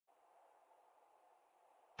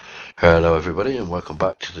Hello everybody and welcome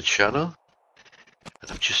back to the channel. And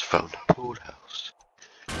I've just found a pool house.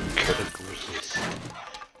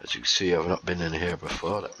 As you can see, I've not been in here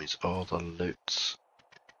before. That means all the loots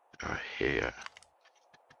are here.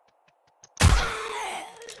 I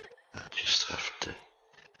just have to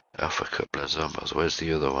off a couple of zombies. Where's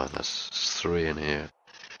the other one? There's 3 in here.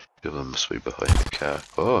 The other one must be behind the car.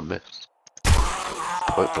 Oh, I missed.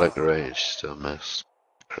 Point blank range, still missed.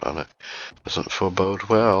 Chronic. Doesn't forebode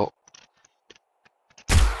well.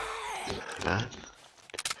 Yeah.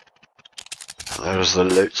 There's the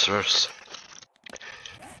loot source.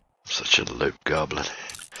 Such a loot goblin.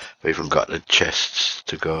 We've even got the chests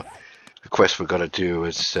to go. The quest we're gonna do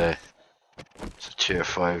is it's a tier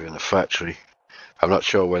 5 in the factory. I'm not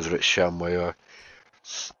sure whether it's Shamway or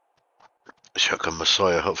Shotgun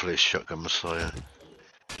Messiah. Hopefully it's Shotgun Messiah.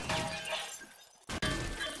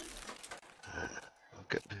 I'll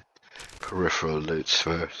get the peripheral loots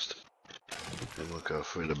first. Then we'll go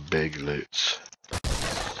through the big loots.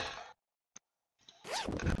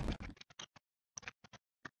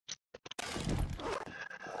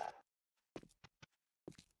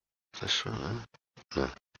 This one, no.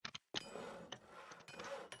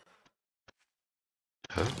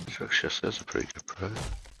 Oh, truck chest is a pretty good price.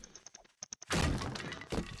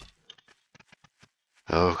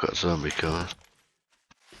 Oh, I've got a zombie coming.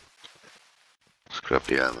 Let's grab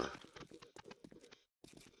the ammo.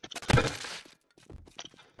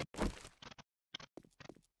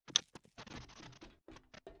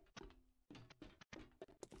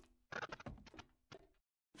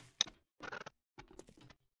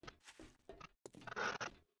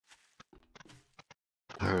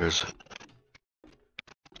 Where is it?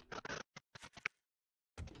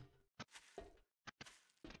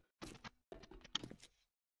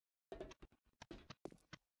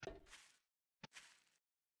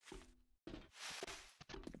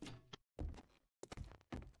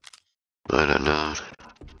 I don't know.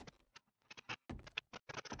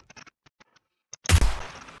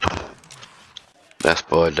 Last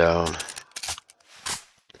boy down.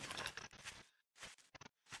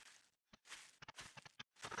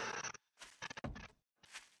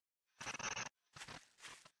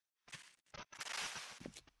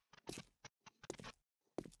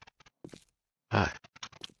 Hi.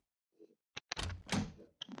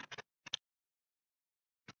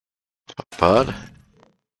 Bud.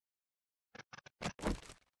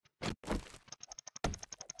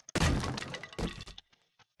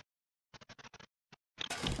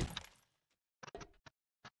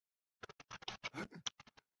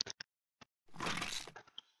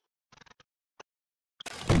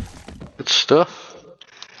 Good stuff.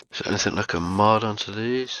 Is there anything like a mod onto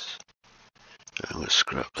these? I'm gonna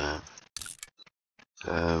scrap them.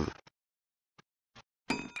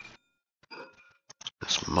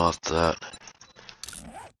 Let's mod that.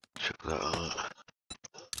 Check that out.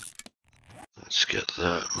 Let's get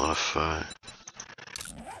that modified.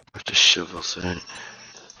 With the shovel thing.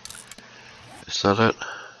 Is that it?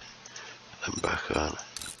 Then back on.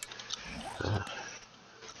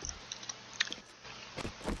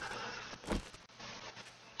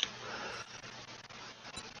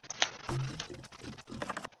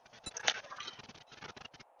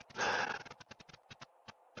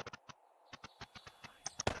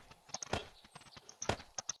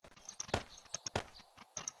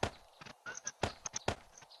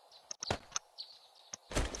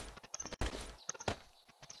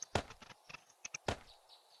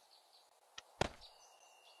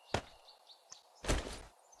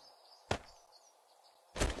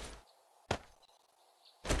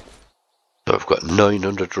 So I've got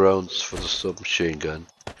 900 rounds for the submachine gun.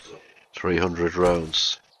 300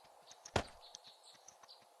 rounds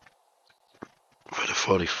for the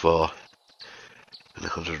 44 and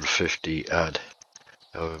 150 add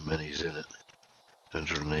however many's in it.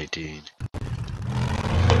 118.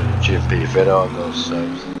 GMP if it all goes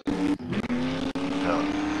south.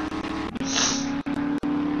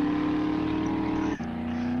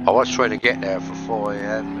 I was trying to get there for 4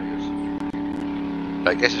 AM because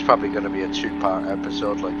like this is probably going to be a 2-part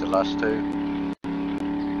episode like the last 2.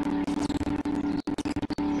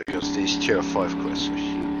 Because these tier 5 quests are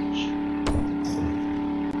huge.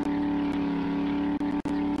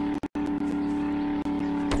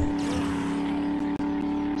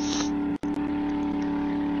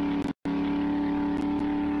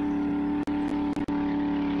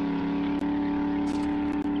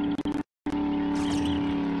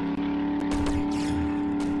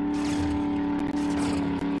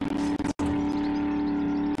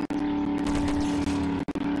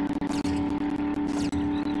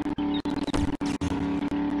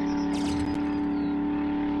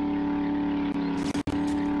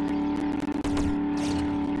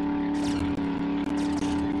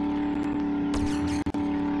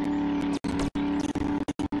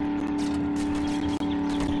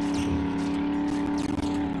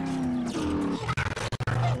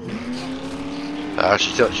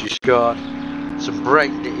 She thought she's got some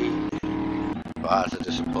brain to eat. Ah, that's a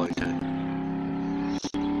disappointing.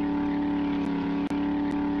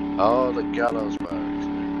 Oh, the gallows barracks.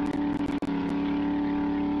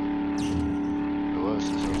 Who else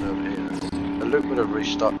is out here? The loot would have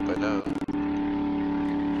restocked by now.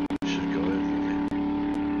 Should go in, maybe.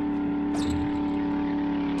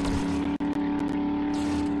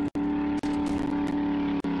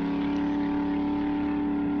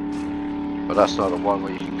 But that's not the one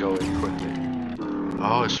where you can go in quickly.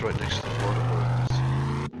 Oh, it's right next to the waterworks.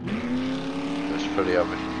 That's pretty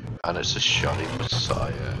heavy. And it's a shoddy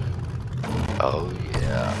Messiah. Oh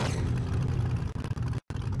yeah.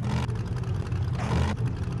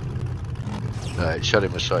 Right, shoddy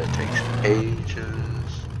Messiah takes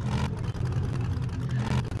ages.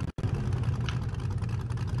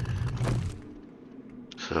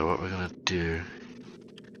 So what we're gonna do?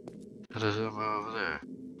 There's ammo over there.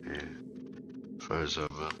 Yeah. There's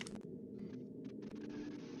ammo.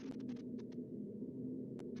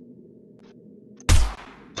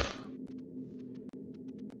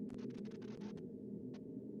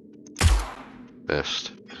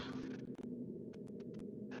 Best.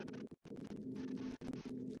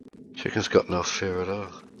 Chicken's got no fear at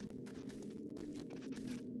all.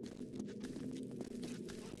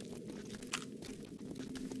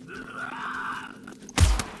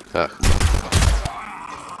 Ah.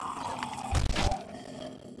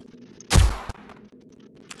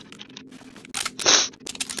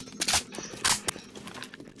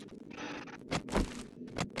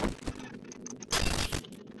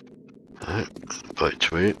 Alright, bite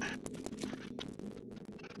to eat.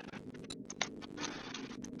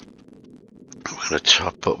 I'm gonna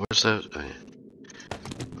chop up, where's that?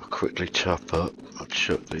 I'll quickly chop up, I'll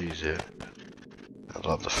chuck these here. I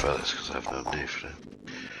love the feathers because I have no need for them.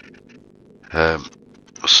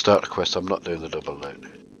 I'll start the quest, I'm not doing the double loot.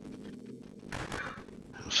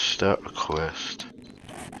 I'll start the quest.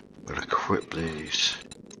 We'll equip these.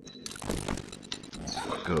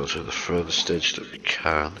 Go to the furthest stage that we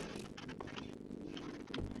can.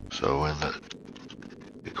 So when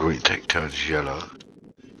the green tank turns yellow,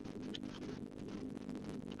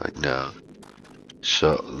 like now,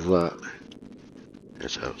 so that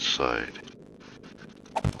is outside.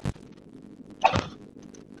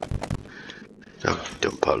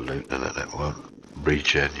 Dump our loot and then it won't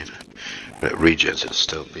regen, you know. When it regens, it'll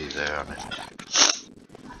still be there on it.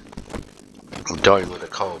 I'm dying with a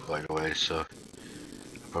cold, by the way, so I'm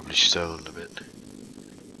probably stoned a bit.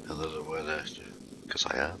 And there's a weather, because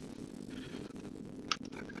I am.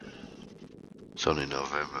 It's only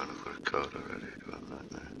November and I've got a cold already.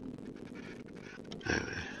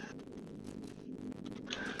 Anyway.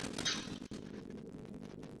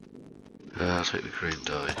 I'll take the green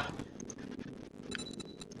dye.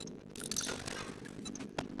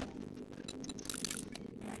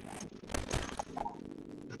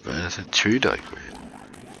 But anything too dye green?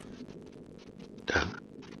 No.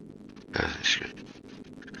 Everything's green.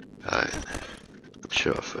 Alright. I'm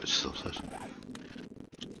sure I found something.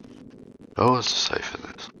 Oh, it's safe in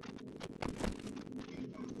this.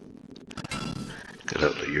 Get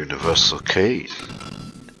out the universal key.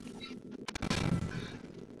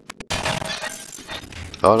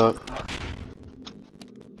 Oh no.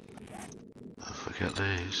 I forget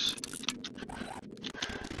these.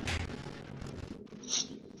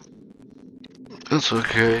 That's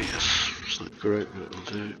okay. It's not great, but it'll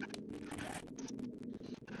do.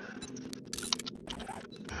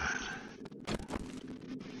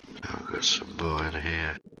 I've got some more in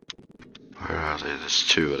here. Where are they? There's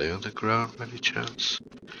two. Are they underground by any chance?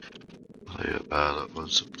 Are they up? Ah, that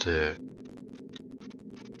one's up there.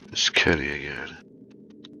 It's Kenny again.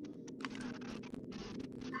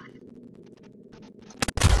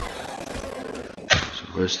 So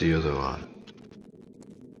where's the other one?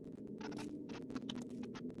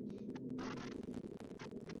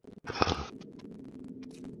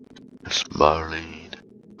 It's Marlene.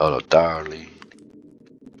 Oh no, Darlene.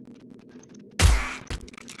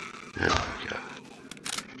 There we go.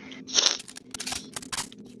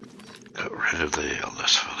 Got rid of the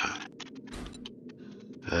illness fella.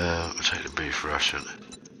 I'll take the beef ration.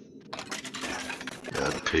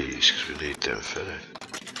 And peas, because we need them for it.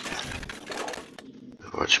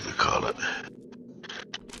 Whatchamacallit.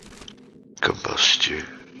 Gumbo stew.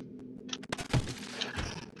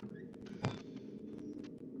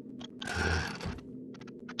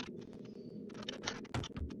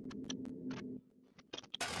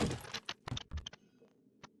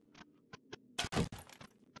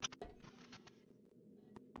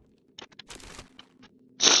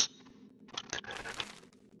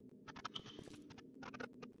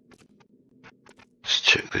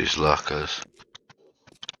 check these lockers.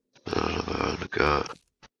 I don't know where I'm gonna go.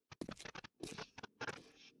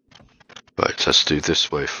 Right, let's do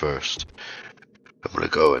this way first. I'm gonna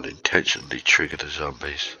go and intentionally trigger the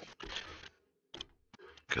zombies.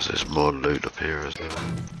 Because there's more loot up here as well.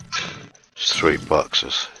 There's 3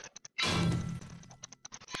 boxes.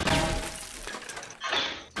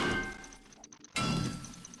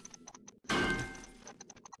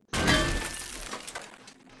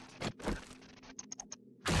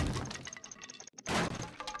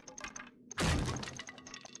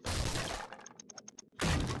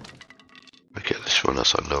 I get this one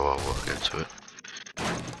as I know I'll walk into it.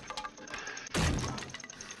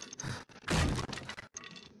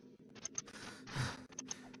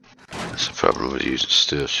 That's the problem with using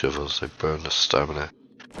steel shovels, they burn the stamina.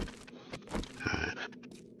 Right.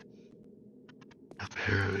 Up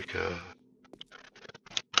here we go.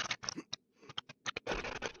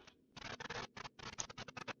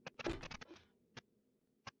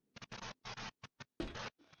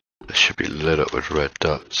 They should be lit up with red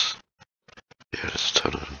dots. Yeah, there's a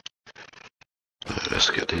ton of them. Right, let's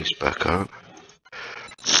get these back on.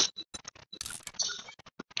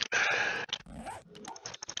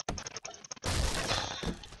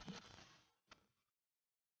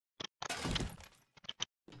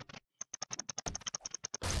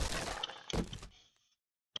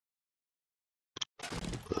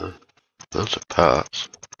 Those are parts.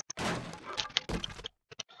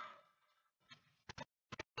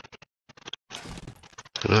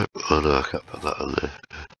 Hello? Oh no, I can't put that on there.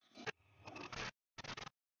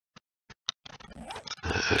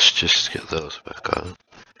 Let's just get those back on.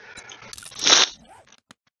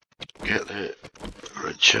 Get the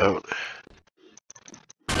wrench out.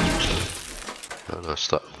 Oh no,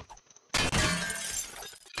 stop.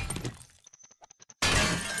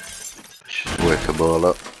 I should wake them all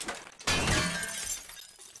up.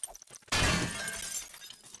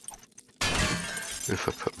 If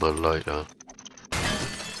I put my light on.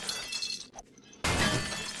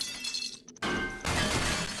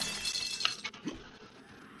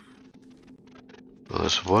 Well,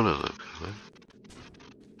 there's one of them coming.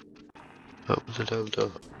 Open the damn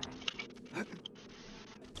door.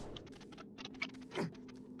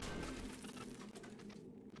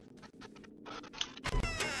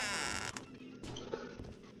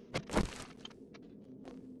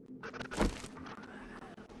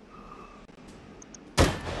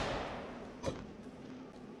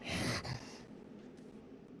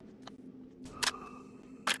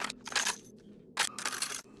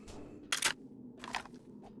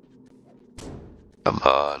 Come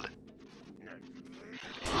on.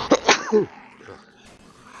 Right,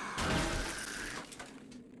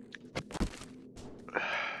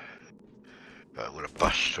 I'm gonna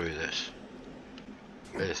bust through this.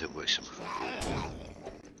 Anything with some.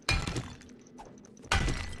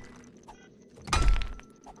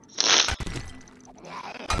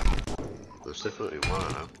 There's definitely one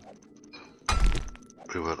of them.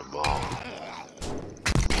 We want them all.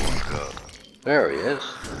 Oh my god. There he is.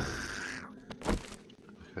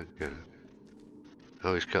 I can't get it.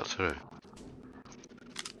 Oh, he's got through.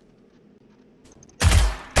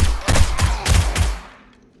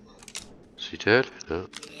 Is he dead? No.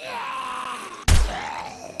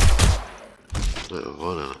 Little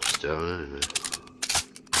one of them's down anyway.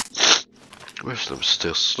 The rest of them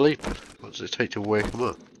still sleeping. What does it take to wake them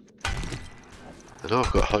up? I know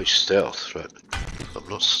I've got high stealth, but I'm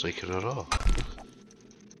not sneaking at all.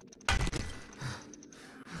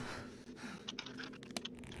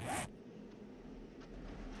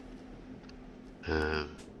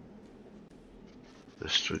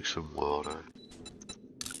 Let's drink some water.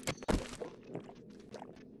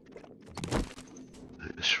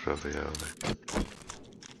 Eat this ravioli.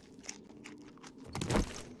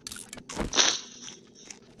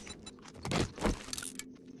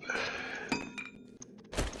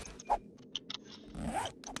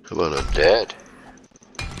 Come on, I'm dead.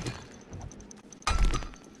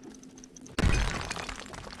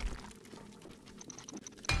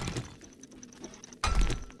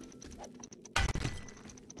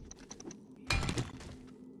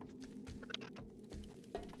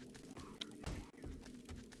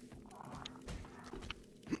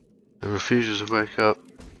 It refuses to wake up.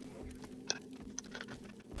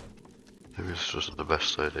 Maybe this wasn't the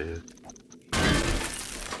best idea.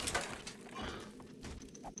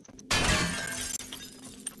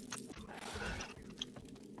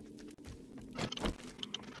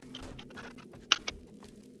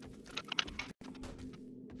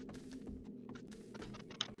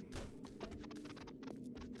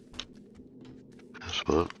 That's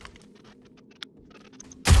what.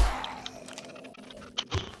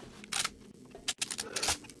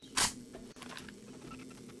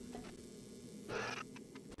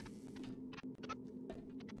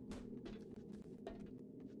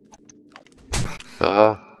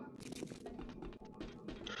 Ah.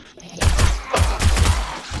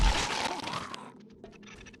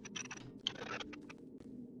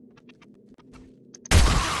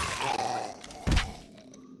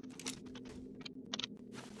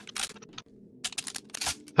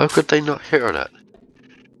 How could they not hear that?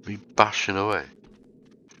 Me bashing away.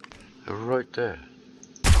 They're right there.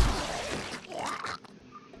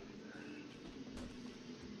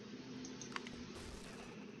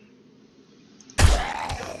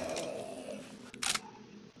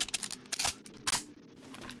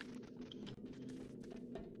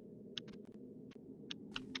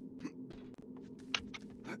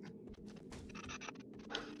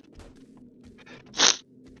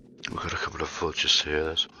 We've got a couple of vultures here,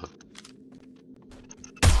 that's one.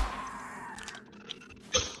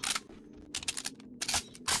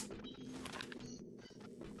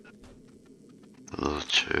 Another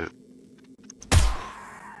two.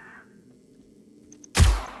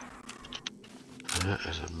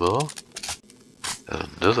 There's a more. And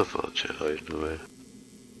another vulture hiding away.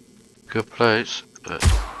 Good place, but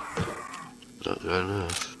not good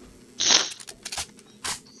enough.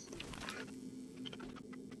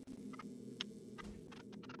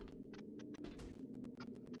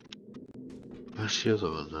 Where's the other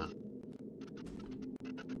one then?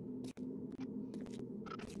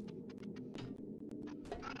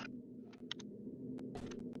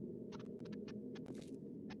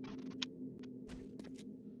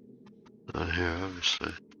 Not here,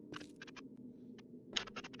 obviously.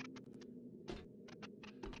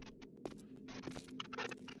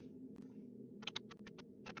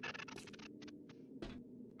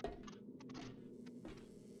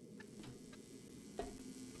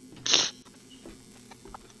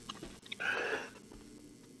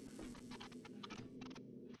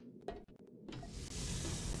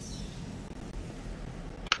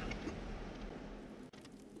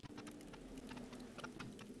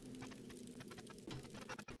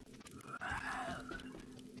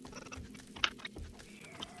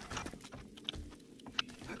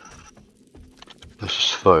 This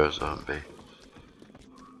is fire zombie. Is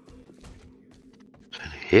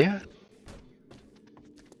it here?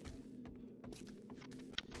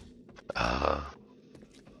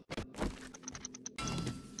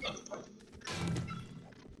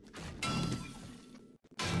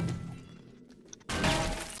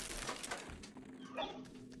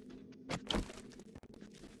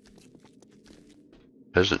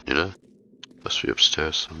 Isn't, you know? Must be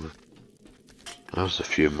upstairs somewhere. There's a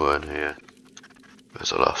few more in here.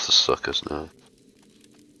 There's a lot of the suckers now.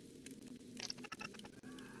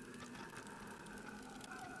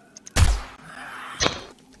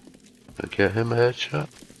 I get him a headshot?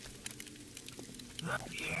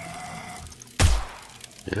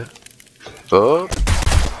 Yeah. Oh!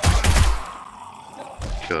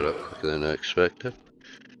 Got up quicker than I expected.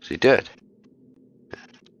 Is he dead?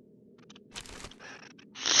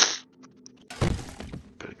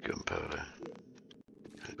 Bit of gunpowder.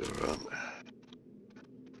 Can't go wrong.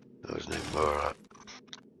 That was named Mora.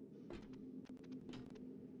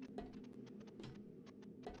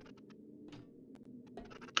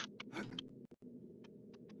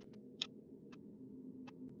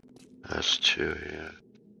 That's two here.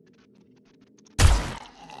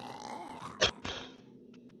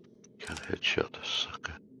 Can't headshot the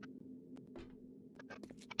sucker.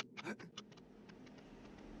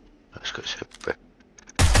 That's got his head back.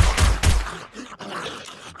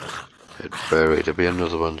 Head buried. There'll be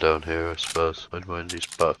another one down here, I suppose. I'd mind these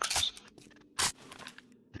boxes.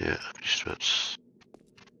 Yeah, just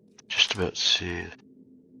about to see it.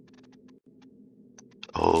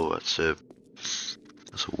 Oh, that's a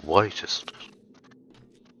white, isn't it?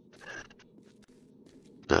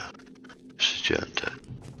 No, it's a giant.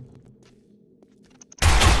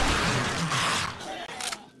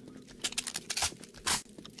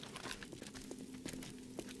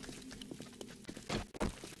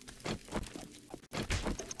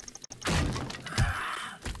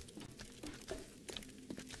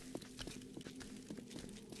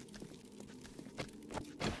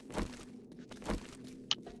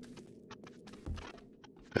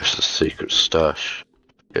 There's the secret stash.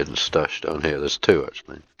 Hidden stash down here. There's two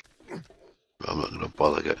actually. But I'm not going to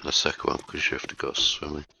bother getting the second one because you have to go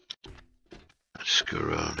swimming. I just go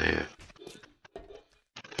around here.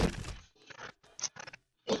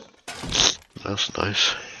 That's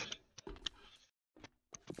nice.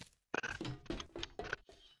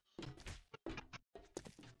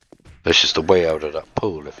 This is the way out of that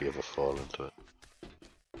pool if you ever fall into it.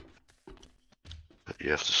 But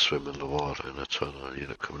you have to swim in the water and that's why you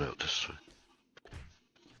end up coming out this way.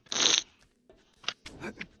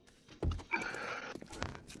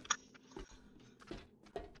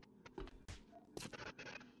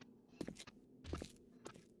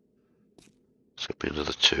 be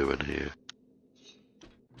another 2 in here.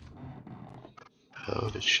 How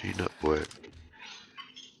did she not work?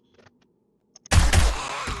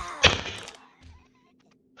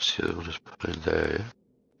 See, the other one is behind there, yeah?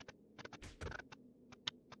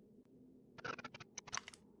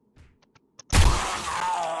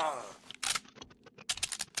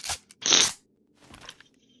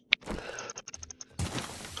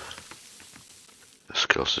 This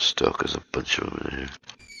girl's is stuck, there's a bunch of them in here.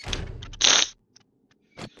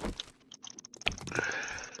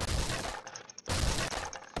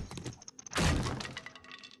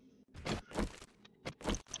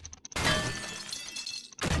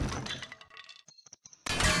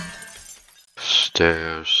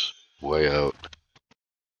 Stairs, way out,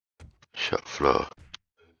 shop floor.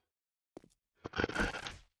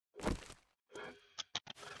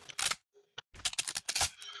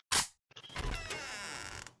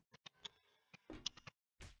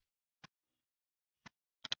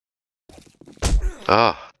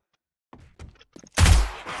 Ah!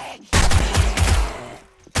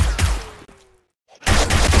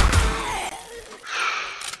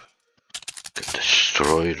 Get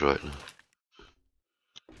destroyed right now.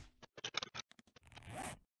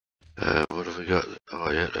 What have we got? Oh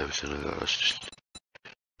yeah, everything I got. That's just...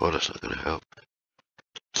 Oh, that's not going to help.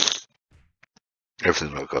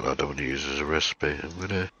 Everything I've got I don't want to use as a recipe. I'm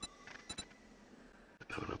gonna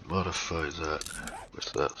modify that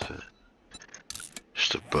with that thing.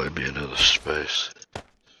 Just to buy me another space.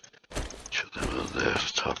 Shut them on there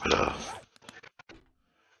to top it off.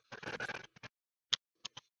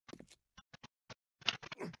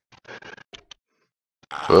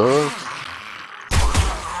 Oh!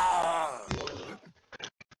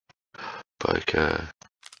 Like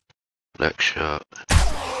next shot.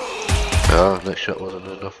 Oh, next shot wasn't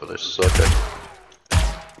enough for this sucker.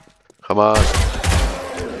 Come on!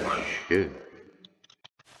 Shoot.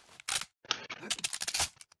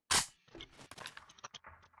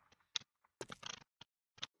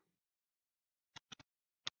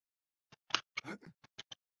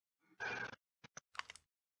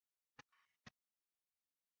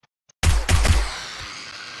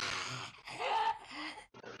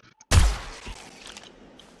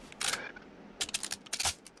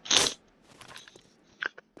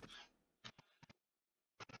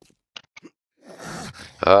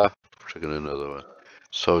 Ah, triggered another one.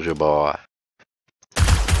 Soldier boy.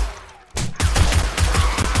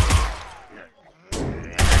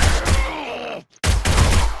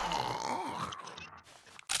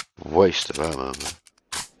 Waste of ammo, man.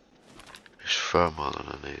 It's far more than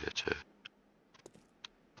I needed to.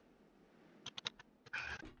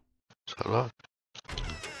 Is that right?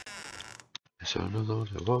 Is there another one?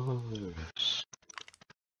 Oh, there is.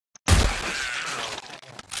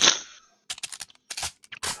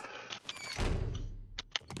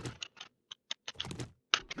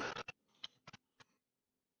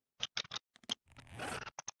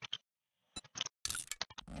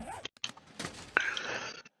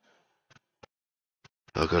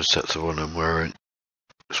 I've got to set the one I'm wearing.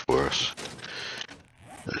 It's worse.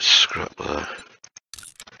 Let's scrap that.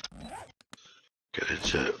 Get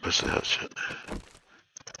into it. Where's the hatchet?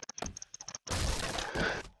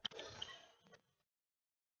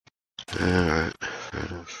 Alright, fair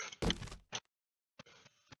enough.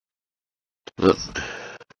 Look.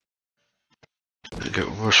 I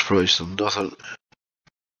get worse price than nothing.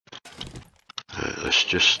 Right, let's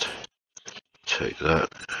just take that.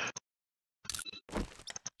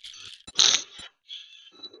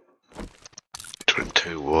 Drink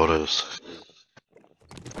 2 waters.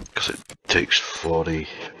 Because it takes 40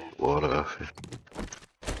 water off you.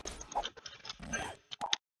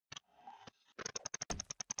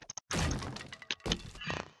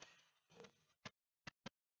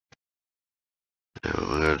 Yeah,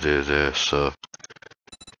 we're going to do this, so...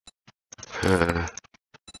 Any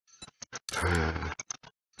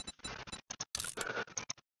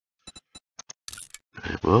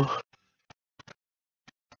more?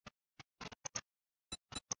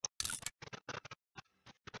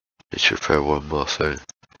 Need to repair one more thing.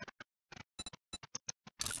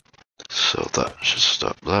 So that should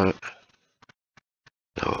stop that.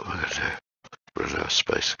 Now what am I going to do? Run out of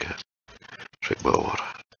space again. Drink more water.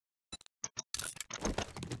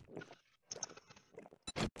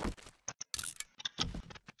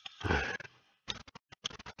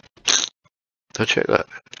 Did I check that?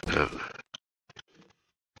 No.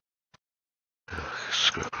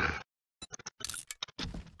 Scrap that.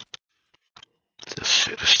 Let's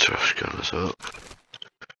see this trash can as well.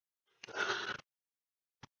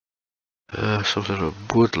 Something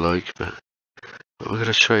I would like, but what am I going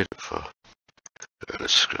to trade it for?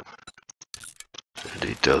 Let's scrap it. And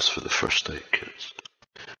he does for the first aid kits.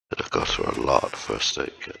 And I've got through a lot of first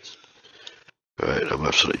aid kits. Right, I'm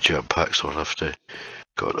absolutely jam-packed, so I'll have to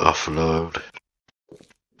go and offload.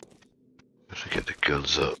 Have to get the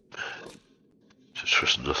guns up. Just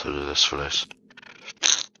trust nothing in this place.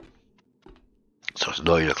 So it's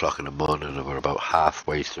 9 o'clock in the morning and we're about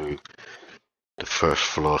halfway through the first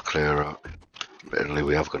floor clear out. Literally,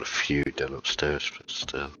 we have got a few done upstairs, but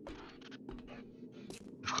still.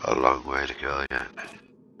 We've got a long way to go yet.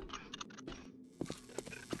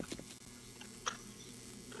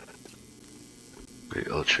 Be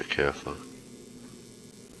ultra careful.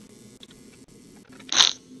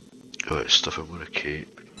 Right, stuff I'm gonna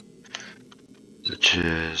keep. Which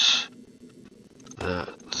is that.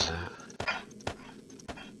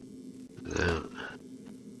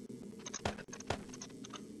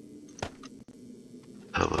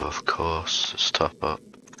 Ammo, of course, let's top up.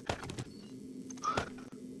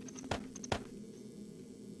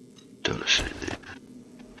 Don't actually need it.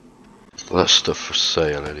 Well, that's stuff for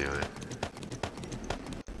sale anyway.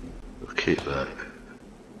 We'll keep that.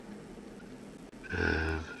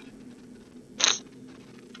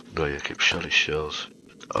 No, you keep shelly shells.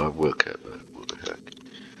 I will get that, what the heck.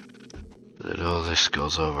 And then all this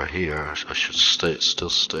goes over here. I should still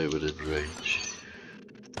stay within range.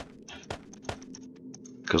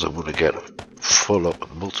 Because I'm going to get full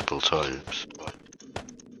up multiple times.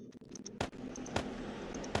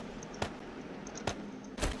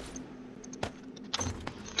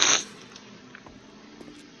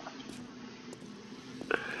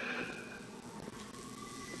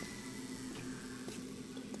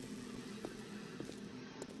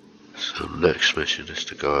 So next mission is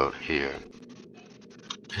to go out here.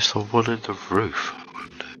 Is the one in the roof, I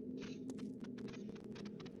wonder?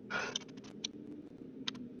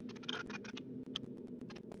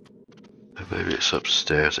 Maybe it's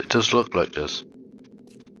upstairs. It does look like there's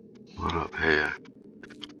one up here.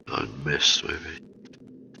 I missed, maybe.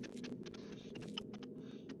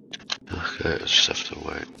 Okay, I just have to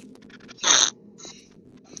wait.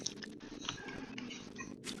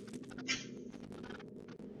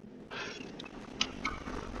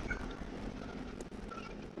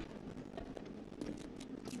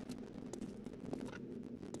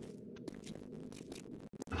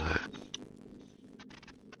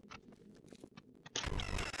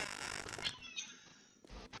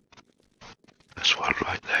 There's one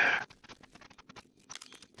right there.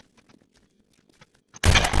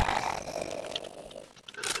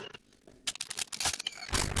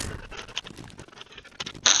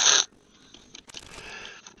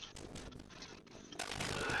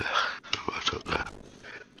 Right up there.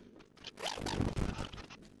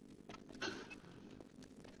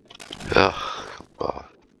 Oh, come on.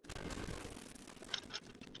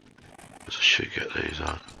 I should get these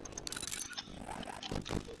on.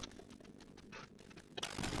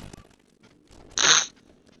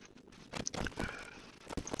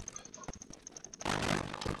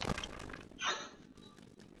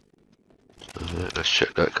 Alright, let's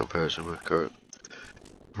check that comparison with current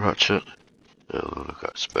ratchet. Oh, look,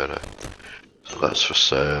 that's better. So that's for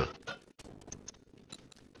sale.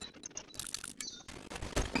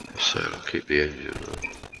 For sale, I'll keep the engine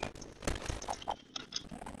on.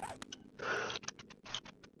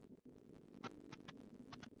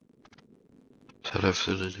 Is that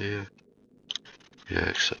everything in here? Yeah,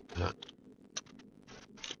 except that.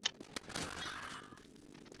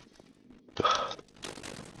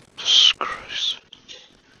 Jesus Christ.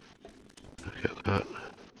 Look at that.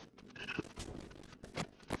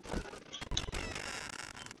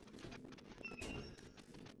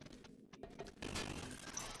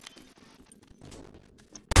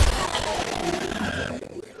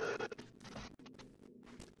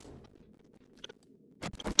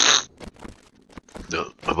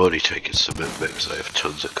 No, I'm only taking cement mix. I have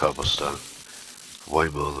tons of cobblestone. Way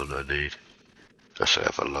more than I need. Actually,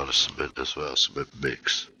 I have a lot of cement as well. Cement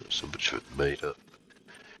mix. So much of it made up.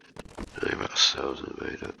 Only about 1,000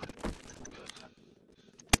 made up.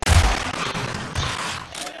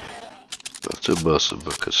 I've done most of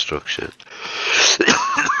my construction.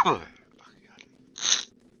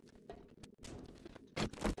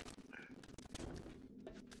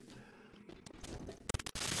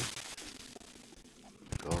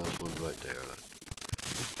 Oh, there's one right there.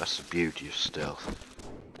 That's the beauty of stealth.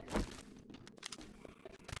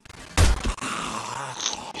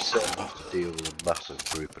 You certainly have to deal with a massive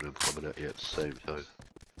group of them coming at you at the same time.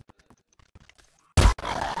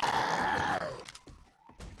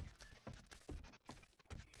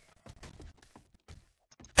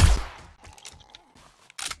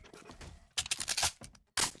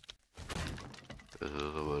 There's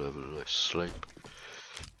another one having a nice sleep.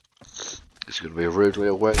 going to be rudely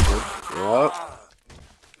awakened. Yeah.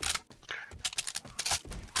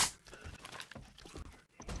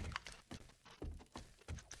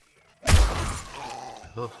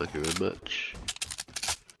 Oh, thank you very much.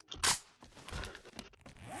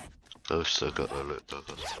 I've still got that loot,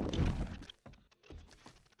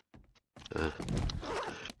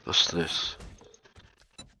 what's this?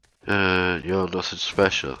 You're nothing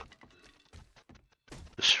special.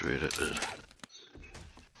 Let's read it then.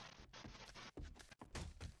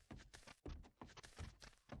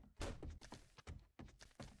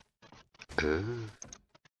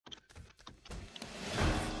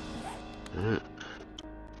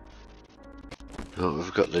 Oh,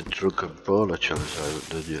 we've got the drunken brawler challenge I haven't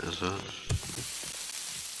done yet as well.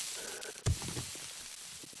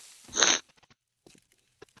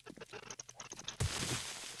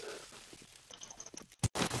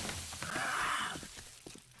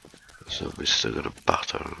 Zombie's still gonna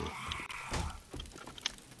batter.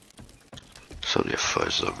 It's only a fire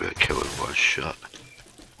zombie I kill with one shot.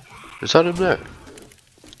 Is that him there?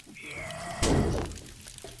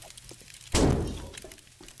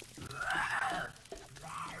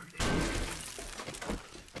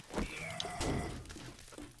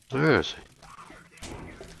 Where is he?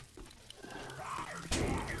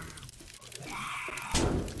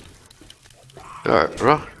 Alright,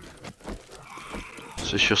 right.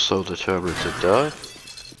 Since you're so determined to die,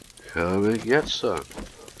 come and get some.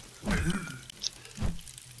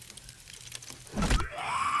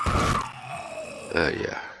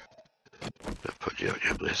 Yeah. I'll put you out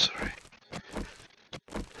your misery.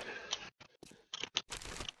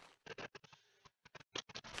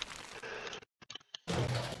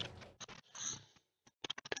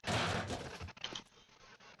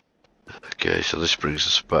 Okay, so this brings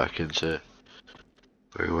us back into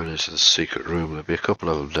where we went into the secret room. There'll be a couple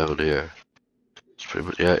of them down here. It's pretty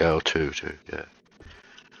much, yeah, two, yeah.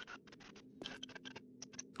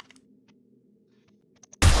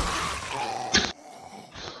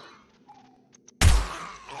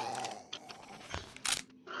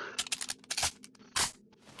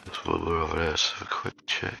 There's one more over there, let's have a quick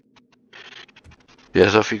check. Yeah,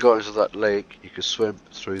 so if you got into that lake, you can swim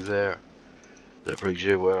through there. That brings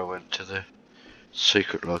you where I went to the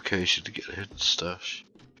secret location to get the hidden stash.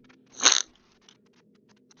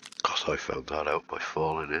 Cause I found that out by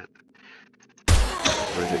falling in.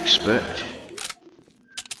 What did you expect?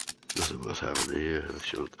 Nothing was happening here, I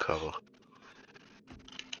shouldn't cover.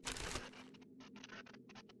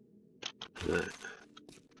 Right.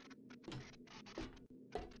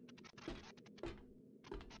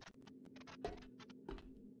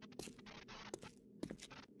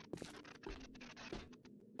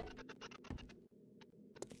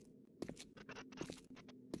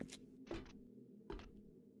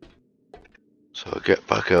 So I'll get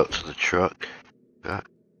back out to the truck. Yeah.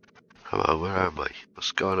 Come on, where am I?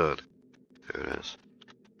 What's going on? Here it is.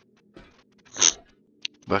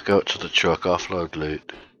 Back out to the truck, offload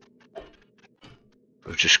loot.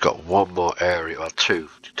 We've just got one more area, or two,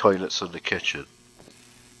 toilets and the kitchen.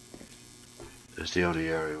 It's the only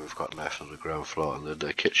area we've got left on the ground floor, and then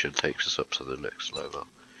the kitchen takes us up to the next level.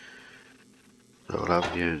 So we'll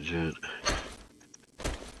have the engine.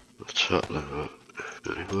 What's up there?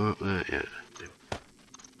 Any more up there yet?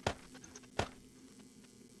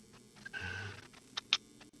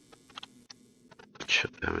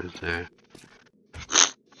 Shut them in there.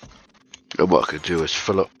 And what I can do is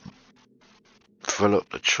fill up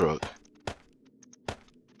the truck,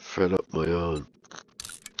 fill up my own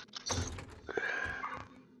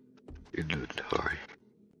inventory.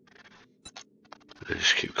 I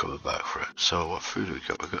just keep coming back for it. So what food have we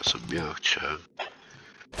got? We've got some meal chow,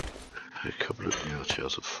 a couple of meal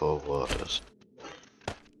chows and 4 waters.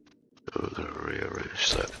 And we're going to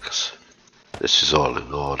rearrange that because this is all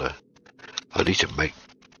in order. I need to make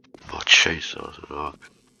more chainsaws and all.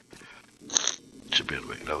 Should be able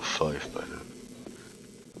to make level 5 by now.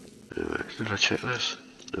 Anyway, did I check this?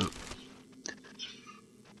 No.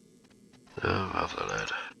 No, I have the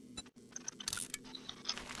lead.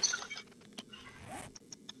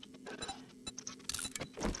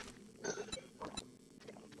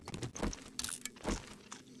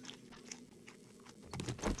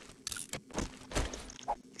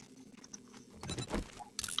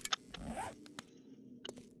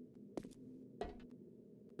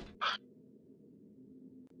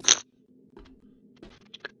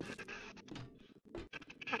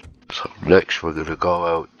 Next we're going to go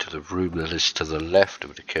out to the room that is to the left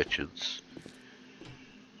of the kitchens.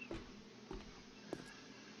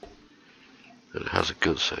 And it has a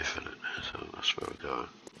gun safe in it, so that's where we're going.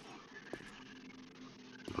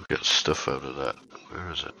 We'll get stuff out of that.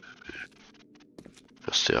 Where is it?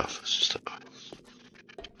 the office.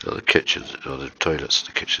 Or the kitchens, or the toilets,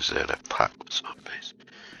 the kitchens there, they're packed with zombies.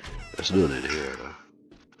 There's none in here though.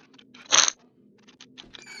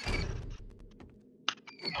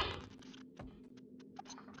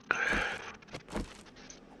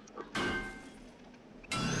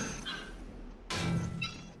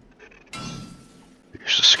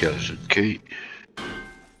 Here's the skeleton key.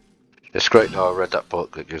 It's great now I read that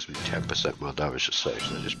book that gives me 10% more damage to save,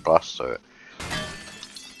 so I just blast through it.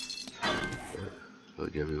 I'll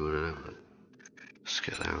give me one of them. Let's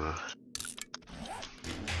get them out.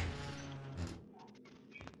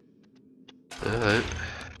 Alright.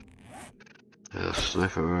 Yeah,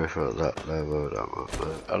 sniper rifle at that level, that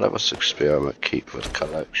one. I'll have a experiment keep for the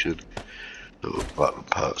collection. Little bottom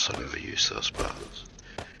parts, I never use those buttons.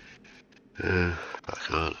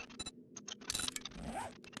 Back on.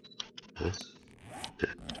 Huh?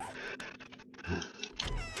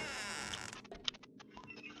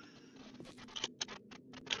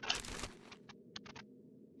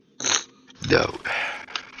 No.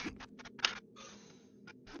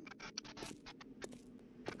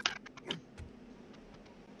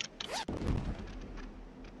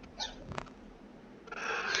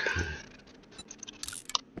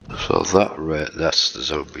 So that red, that's the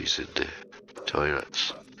zombies in the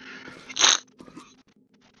toilets.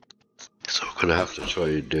 So I'm gonna have to try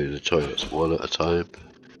and do the toilets one at a time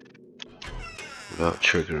without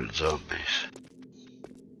triggering zombies.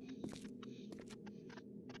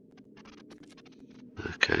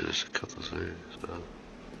 Okay, there's a couple of things.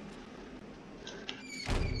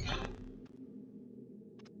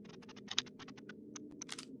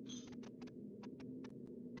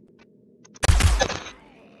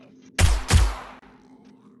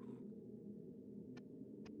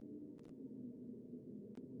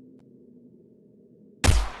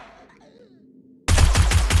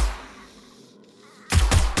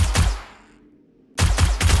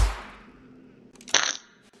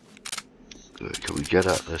 Can we get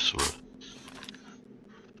at this one?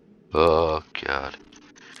 Oh god.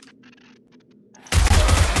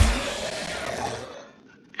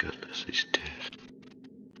 Goodness, he's dead.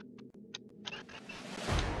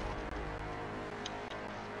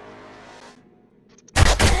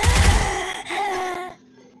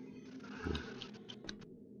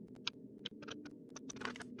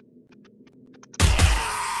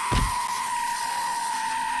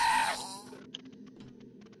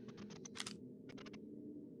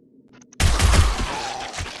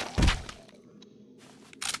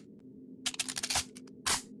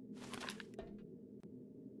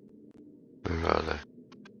 Where are they?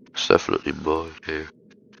 There's definitely more in here.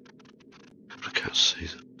 I can't see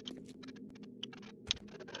them.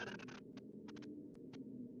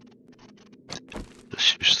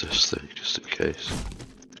 Let's use this thing just in case.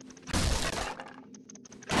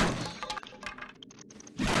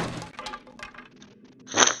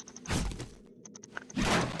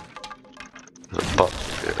 That box,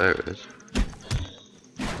 yeah, there it is.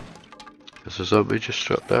 Has the zombie just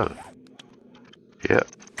dropped down? Yep.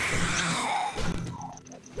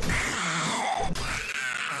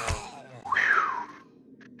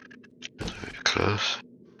 Close.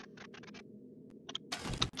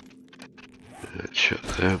 Check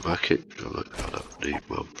them. I keep. Oh my god, I need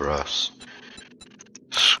more brass.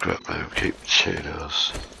 Scrap them. Keep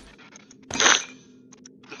potatoes.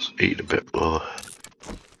 Let's eat a bit more.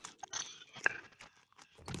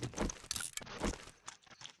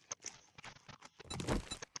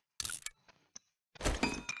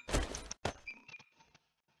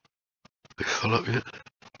 We full up yet?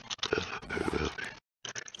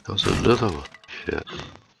 That was another one. Shit.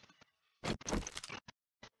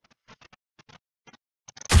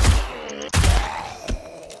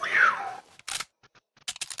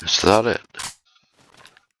 Is that it?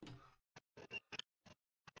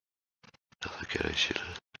 Nothing getting shit.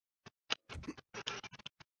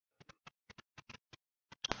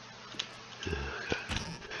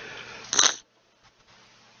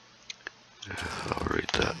 I'll read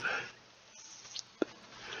that.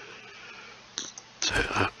 Take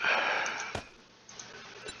that.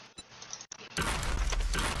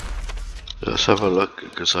 Let's have a look,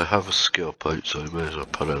 because I have a skill point, so I may as well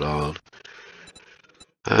put it on.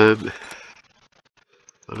 I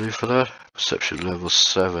need for that, perception level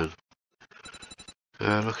 7.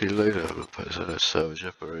 Lucky later, I'm going to put this on salvage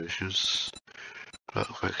operations.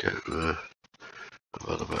 Black wicket, I'm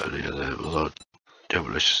not about any of them, although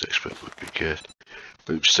demolition expert would be good.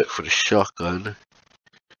 Boomstick for the shotgun.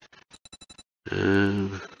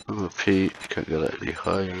 I'm a Pete, can't go that any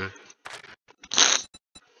higher.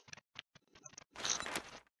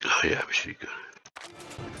 Oh yeah, machine gun.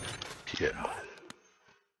 Yeah.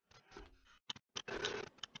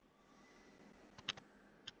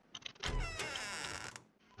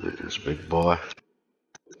 this big boy.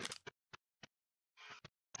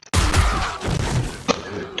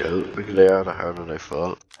 Don't bring it out of how did I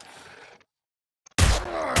fall?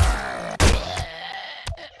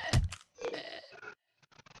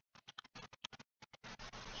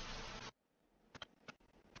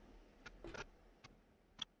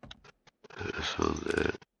 This one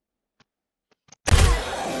there.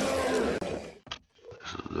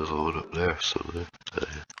 There's another one up there somewhere.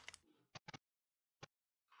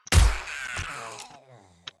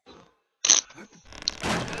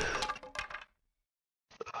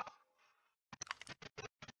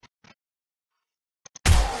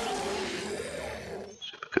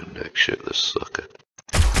 Good neck shit, this sucker.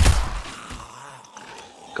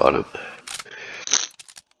 Got him.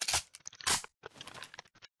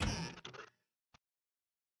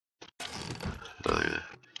 Oh yeah.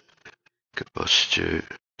 Get my stew.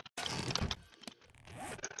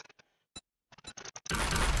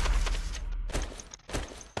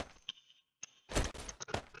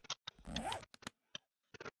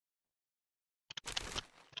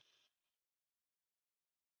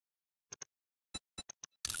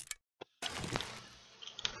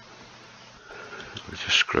 Let me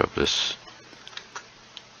just grab this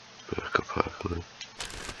backup pack on it.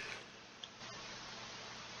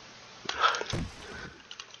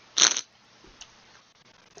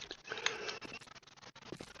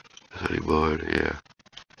 Any more? Yeah.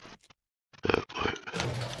 That might.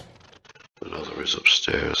 Another is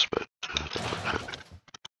upstairs, but.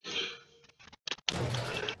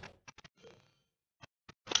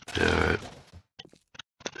 Yeah, right.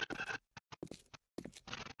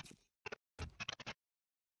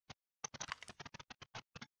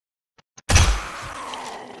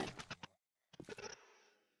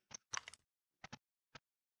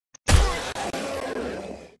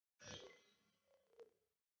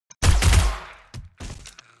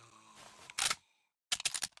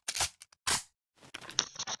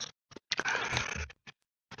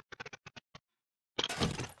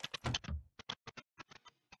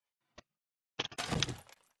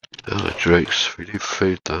 Oh, the drakes, we need to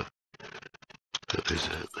feed that. That is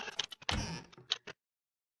it.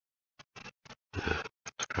 Yeah,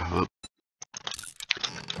 let's grab up.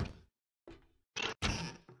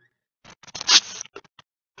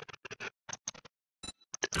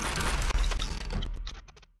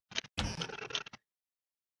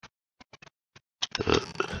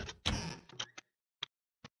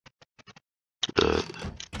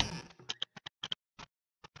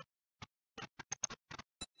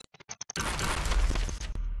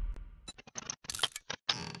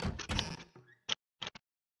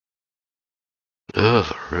 Oh,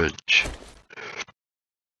 the wrench.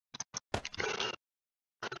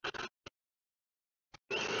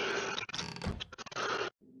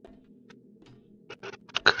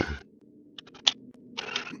 Okay.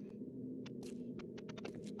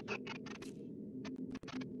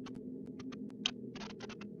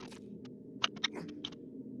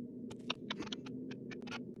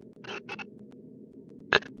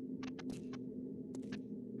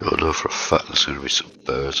 I know for a fact there's going to be some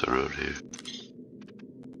bears around here.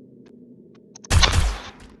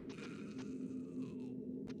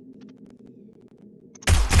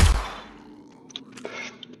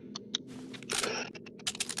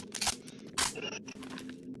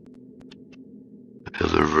 And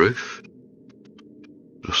the roof?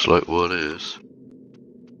 Looks like one is.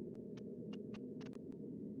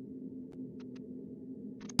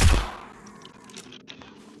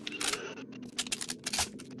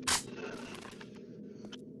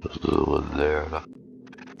 There's another one there.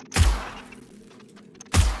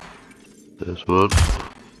 There's one.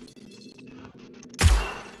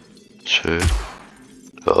 Two.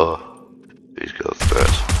 Oh, he's got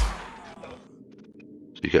first.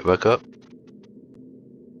 So you get back up?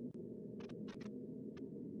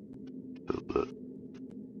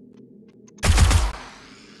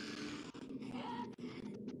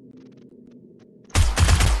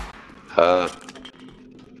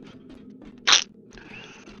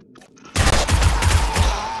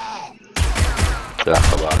 Yeah,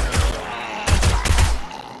 come on.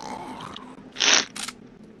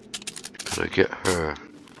 Can I get her?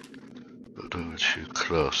 I don't know, too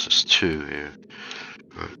close. There's two here.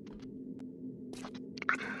 Right.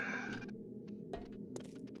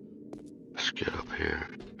 Let's get up here.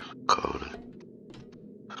 Corner.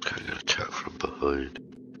 Can't get attacked from behind.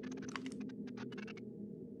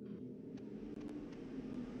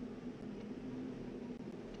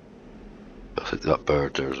 I think that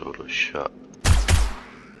bird there's only shot.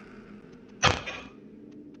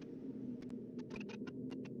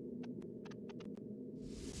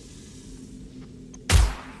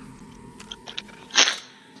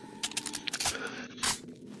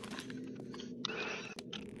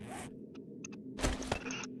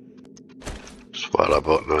 Well, I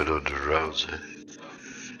bought 900 rounds here.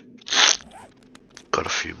 Got a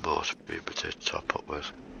few more to be able to top up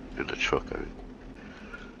with in the truck, I mean.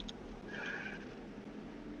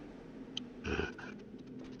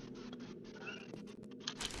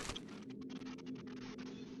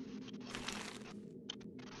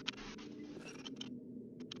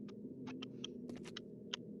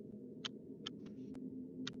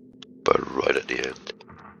 But right at the end.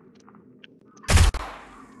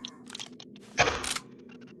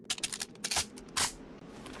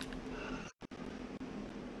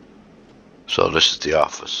 So this is the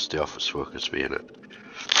office workers being it.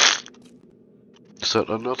 Is that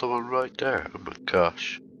another one right there? Oh my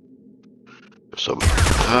gosh. There's something.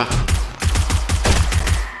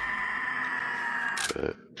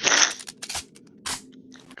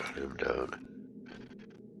 Got him down.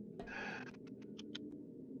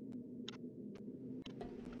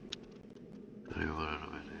 Anyone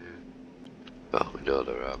in here? Oh, we know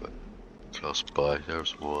they're at it. Close by,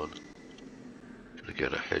 there's one. Gonna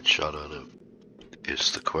get a headshot on him.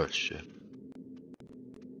 Is the question.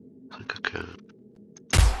 I think I can.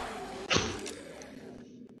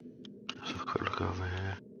 Let's have a quick look over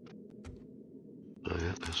here. Oh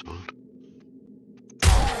yeah, there's one.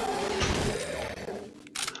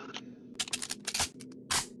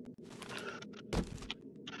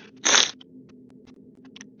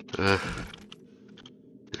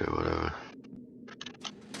 Yeah, whatever.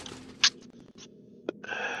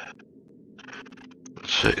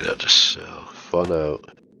 Let's take that to sell. Fun out.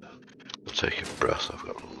 I'm taking brass, I've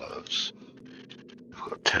got loads. I've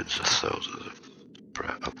got tens of thousands of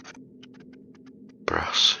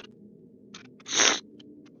brass.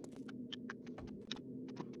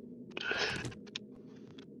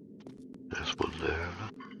 There's one there.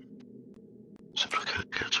 See if I can't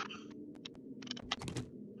get him.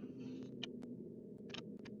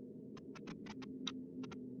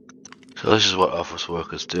 So this is what office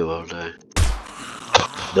workers do all day.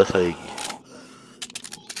 Nothing.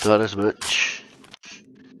 Not as much.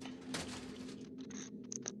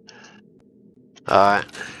 Alright.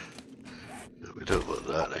 We don't want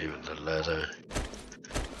that, even the leather.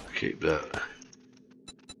 Keep that.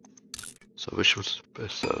 So which one's the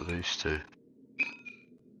best out of these two?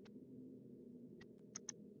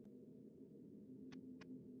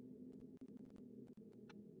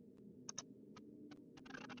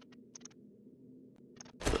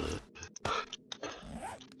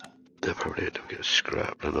 They'll probably end up getting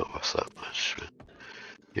scrapped, they're not worth that much. But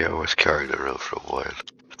yeah, I was carrying it around for a while.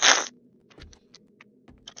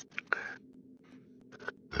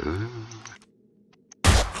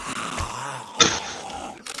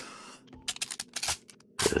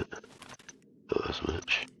 Yeah, not as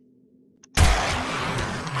much.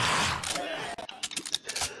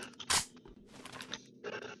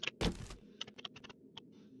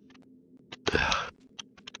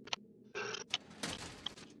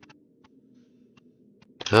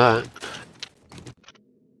 Alright.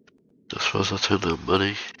 I suppose that's enough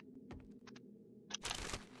money.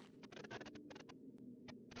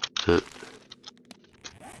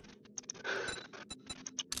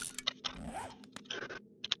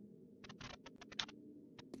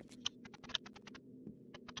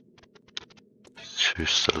 Who's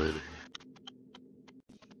still in?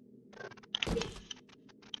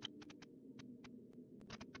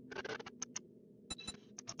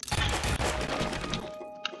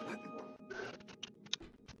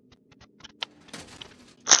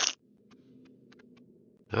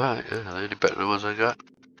 Alright, yeah, are they any better than the ones I got?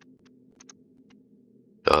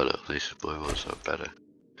 Oh no, these my ones are better.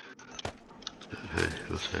 Okay,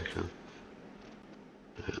 we'll take them.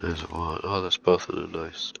 There's one. Oh, that's both of them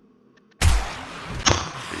nice.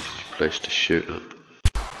 Easy place to shoot them.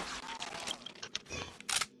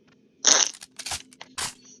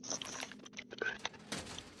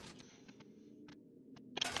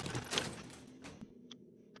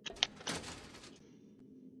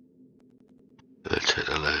 Let's hit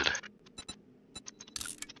the lead.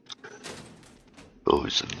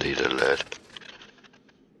 Always in need of lead.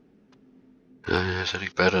 Is any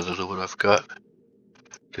better than the one I've got?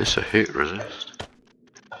 This a heat resist.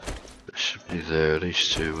 It should be there, these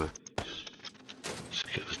two. Let's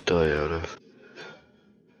get the dye out of.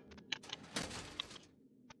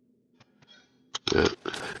 Yeah.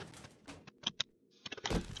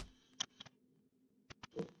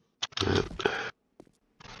 Yeah.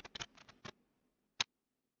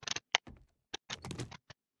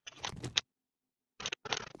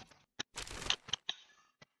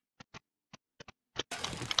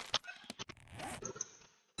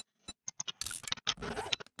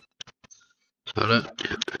 So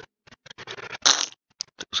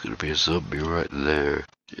that's going to be a zombie right there.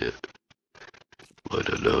 Yeah. Might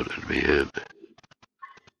have known it'd be him.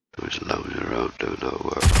 He was lounging around doing no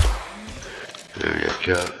work. There you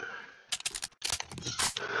go.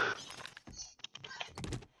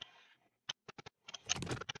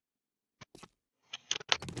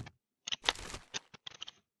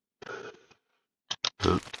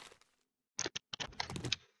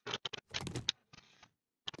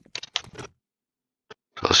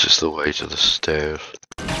 That's just the way to the stairs.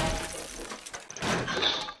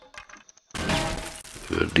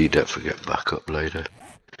 We'll need that for getting back up later.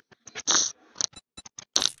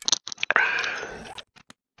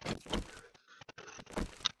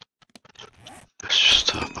 Let's just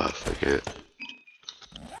stop, I forget.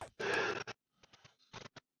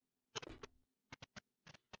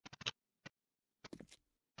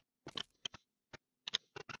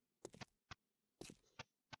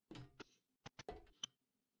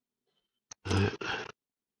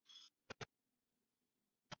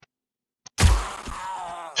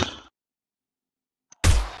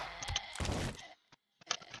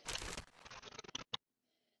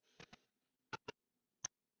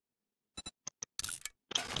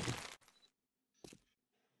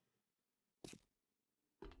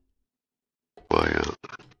 Why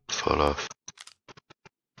fall off?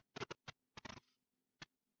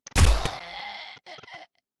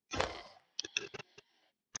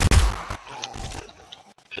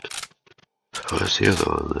 Where's the other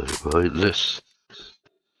one then? Behind this?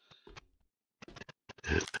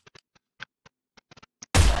 Yeah. Is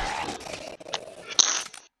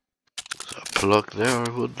that a plug there, I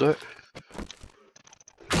wonder?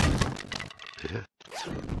 Yeah.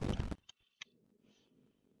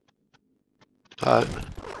 Alright.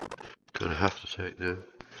 Gonna have to take the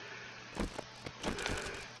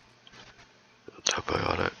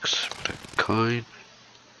antibiotics. But coin.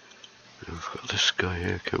 We've got this guy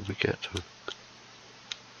here, can we get to him?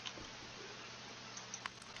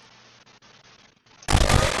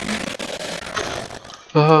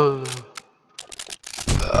 Oh.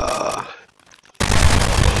 Ah.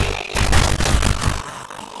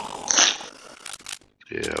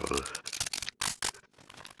 Yeah, well,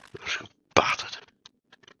 let's go battered.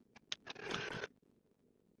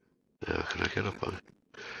 Yeah, can I get up on it?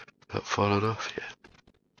 Not falling off yet.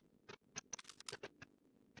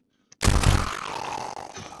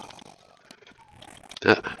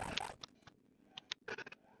 Yeah.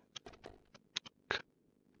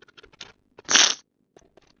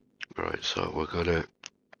 Right, so we're gonna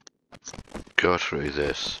go through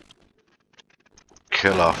this,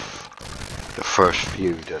 kill off the first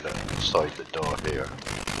few that are inside the door here.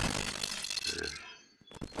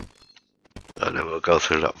 And then we'll go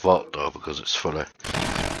through that vault door because it's full of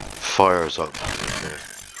fires up there.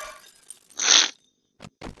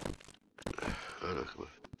 Oh, look, come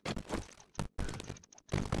on.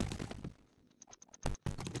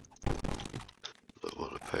 Don't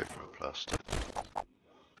want a paper or plastic.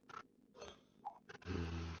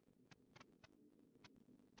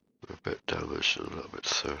 We're a bit damaged and a little bit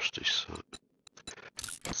thirsty, so.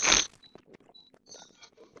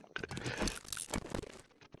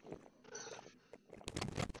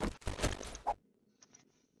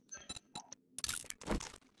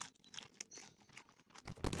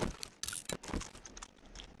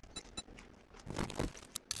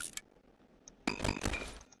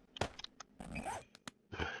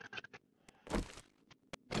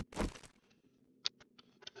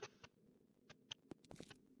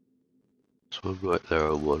 One right there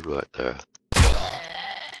and one right there.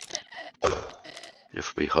 You have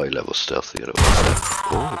to be high level stealth to get it one there.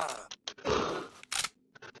 Oh!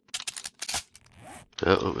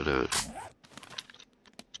 Yeah, what we're doing.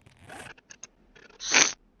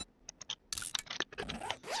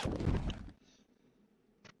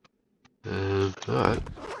 Alright.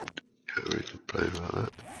 Can't really complain about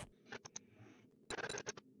that.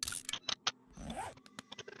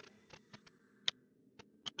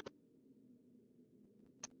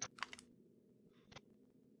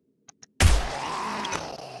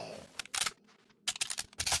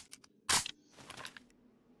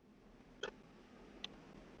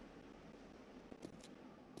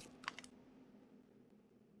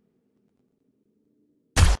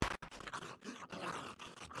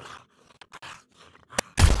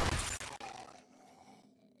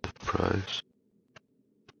 Prize.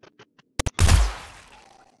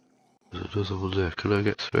 There's another one there. Can I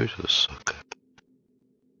get through to the sucker?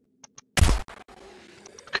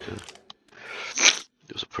 Okay.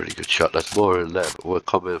 It was a pretty good shot. That's more in there, but we're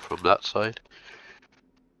coming from that side.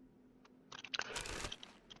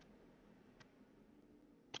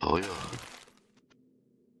 Oh yeah.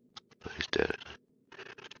 He's dead.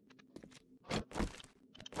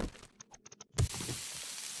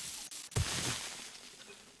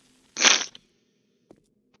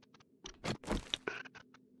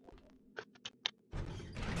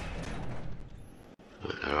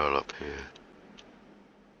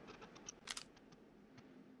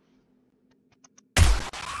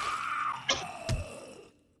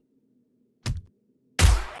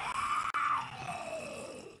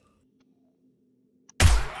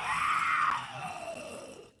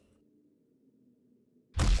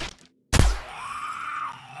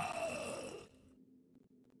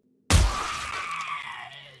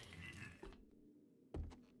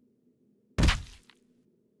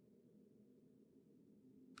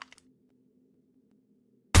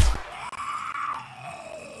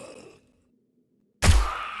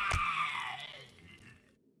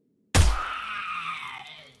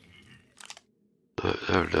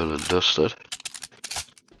 They're done and dusted.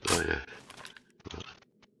 Oh yeah.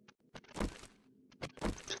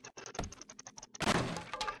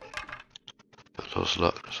 That does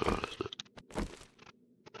lock as well, isn't it?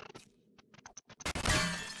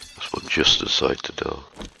 There's one just inside the door.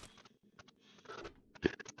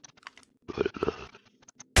 Wait a minute.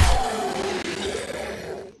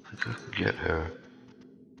 I think I can get her.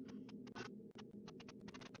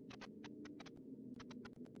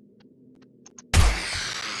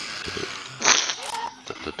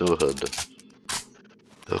 The door handle.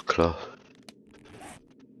 No cloth.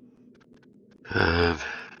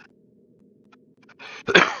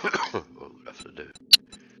 What we have to do?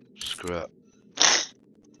 Scrap.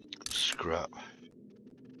 Scrap.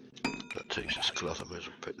 That takes this cloth. I may as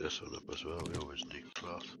well pick this one up as well. We always need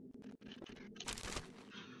cloth.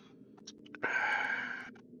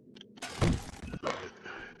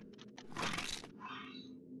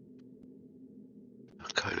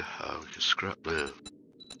 Kind of how we can scrap now.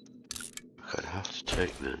 We kind of have to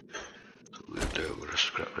take now. So we're going to do, we're going to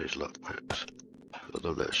scrap these lockpicks. I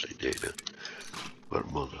don't actually need it. But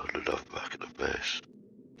I'm more than good enough back in the base.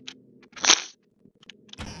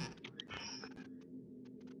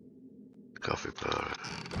 Coffee powder.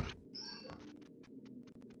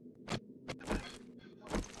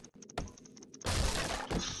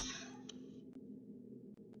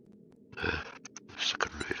 I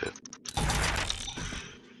can read it.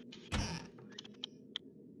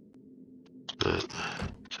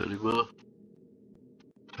 Is there any more?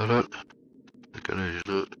 Is that it? I can use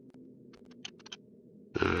that.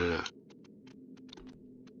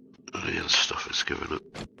 The other stuff is giving up.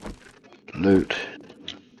 Loot.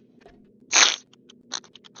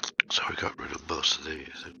 So we got rid of most of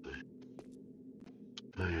these, didn't we?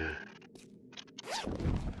 Oh yeah.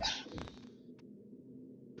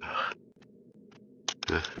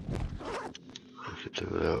 Yeah. We could do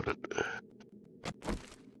without it.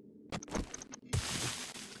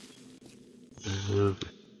 Where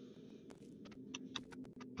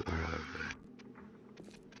are they?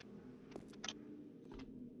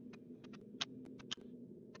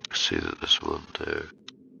 I see that there's one there.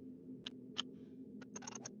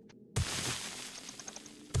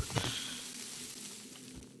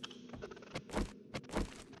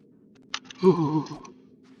 Ooh.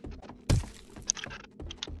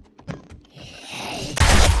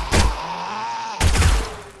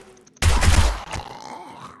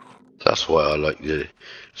 That's why I like the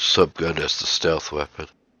subgun as the stealth weapon.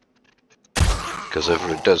 Because if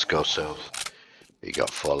it does go south, you got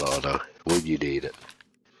full auto when you need it.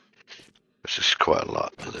 Which is quite a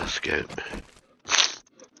lot in this game.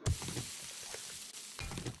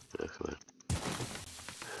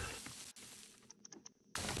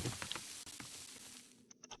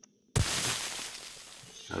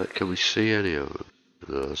 Can we see any of them?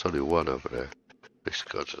 No, there's only one over there. At least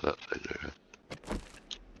go to that thing there.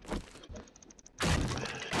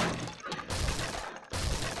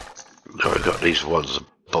 Now we've got these ones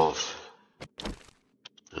above.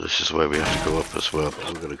 And this is where we have to go up as well.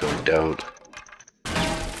 I'm going to go down.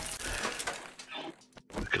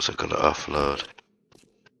 Because I've got to offload.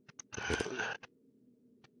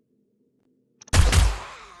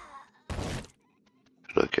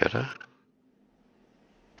 Can I get her?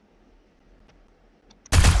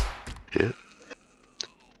 Yeah.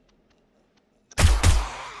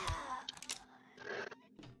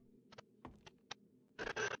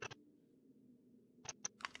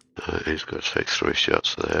 He's going to take 3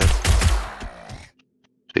 shots there.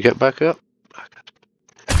 Did he get back up?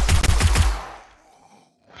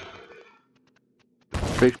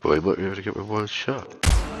 Big boy might be able to get with 1 shot.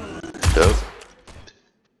 No.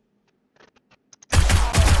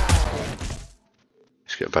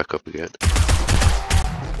 Let's get back up again.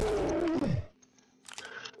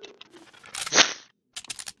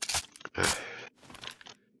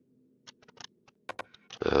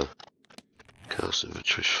 Cast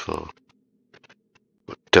inventory's full.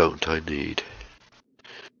 What don't I need?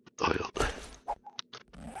 Oil.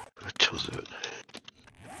 What tons of it?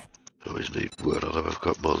 I always need wood, although I've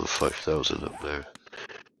got more than 5,000 up there.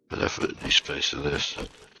 I definitely need space in this.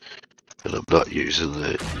 And I'm not using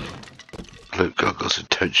the loot goggles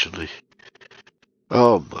intentionally.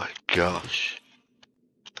 Oh my gosh.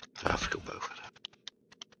 I have to go back for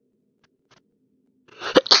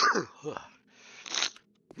that.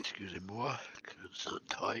 Excusez-moi, it's so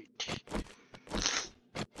tight. Is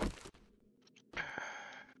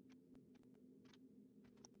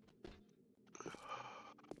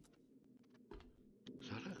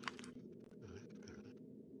that it?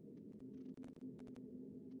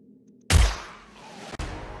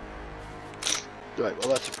 Right, well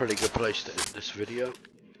that's a pretty good place to end this video.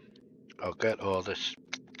 I'll get all this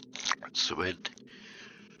cement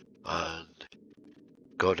and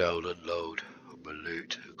go down and load my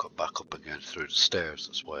loot and come back up again through the stairs.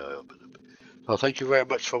 That's why I opened them. So thank you very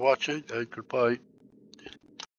much for watching and goodbye.